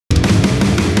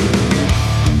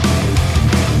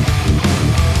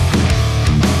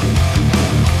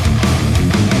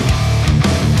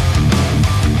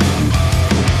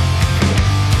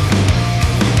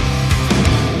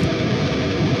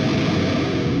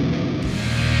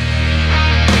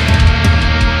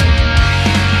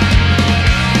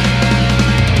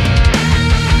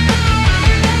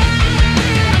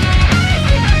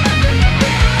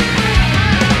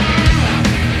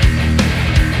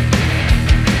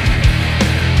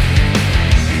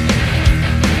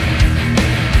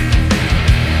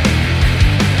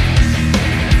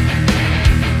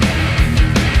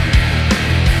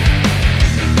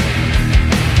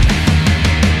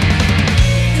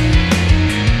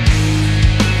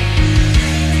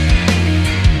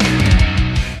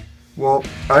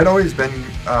I'd always been,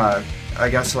 I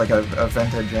guess, like a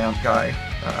vintage amp guy,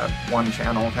 one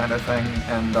channel kind of thing,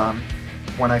 and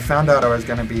when I found out I was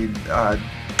going to be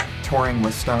touring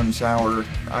with Stone Sour,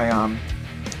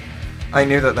 I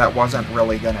knew that wasn't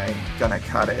really gonna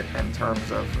cut it in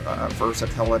terms of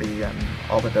versatility and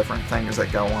all the different things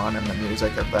that go on in the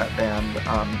music of that band.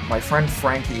 My friend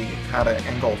Frankie had an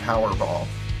ENGL Powerball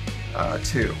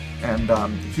too, and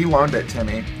he loaned it to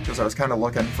me because I was kind of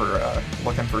looking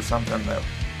for something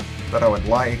that I would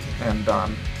like, and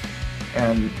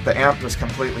the amp just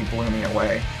completely blew me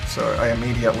away. So I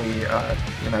immediately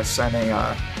sent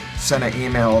an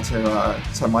email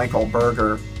to Michael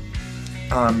Berger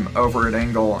over at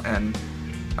ENGL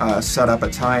and set up a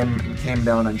time and came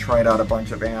down and tried out a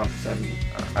bunch of amps, and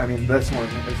I mean, this one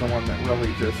is the one that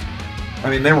really just, I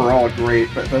mean, they were all great,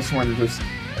 but this one just,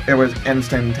 it was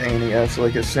instantaneous.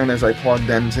 Like, as soon as I plugged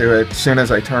into it, as soon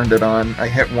as I turned it on, I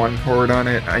hit one chord on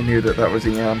it, I knew that was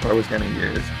the amp I was going to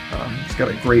use. It's got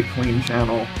a great clean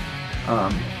channel,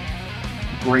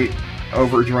 great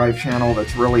overdrive channel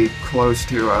that's really close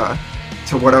to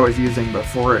what I was using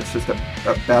before. It's just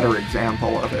a better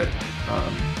example of it.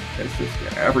 It's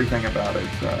just everything about it.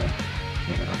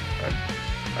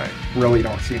 I really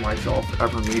don't see myself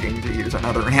ever needing to use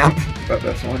another amp but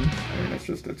this one. I mean,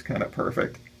 it's kind of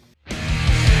perfect.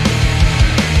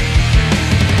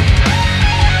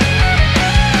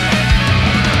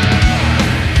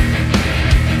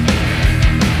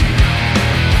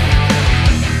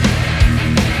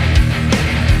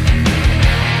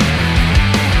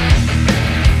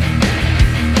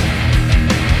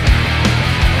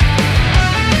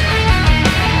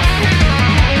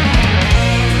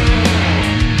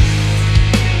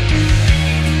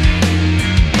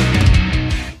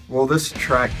 Well, this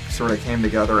track sort of came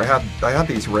together. I had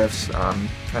these riffs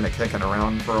kind of kicking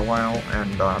around for a while,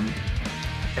 and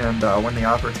when the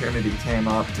opportunity came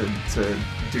up to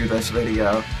do this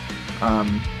video,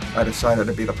 I decided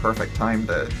it'd be the perfect time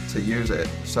to use it.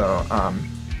 So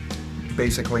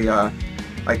basically,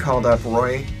 I called up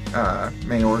Roy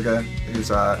Mayorga, who's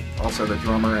also the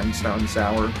drummer in Stone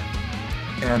Sour,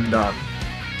 and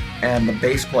the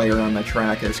bass player on the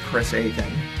track is Chris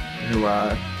Aiken, who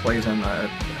plays in a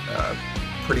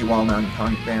pretty well-known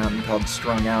punk band called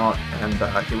Strung Out, and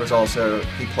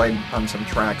he played on some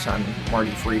tracks on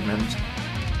Marty Friedman's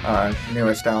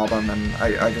newest album, and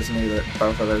I just knew that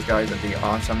both of those guys would be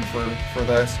awesome for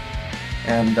this.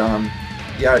 And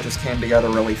yeah, it just came together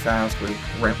really fast. We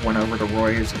went over to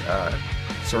Roy's,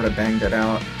 sort of banged it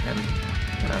out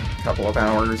in a couple of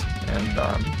hours,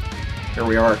 and here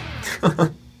we are.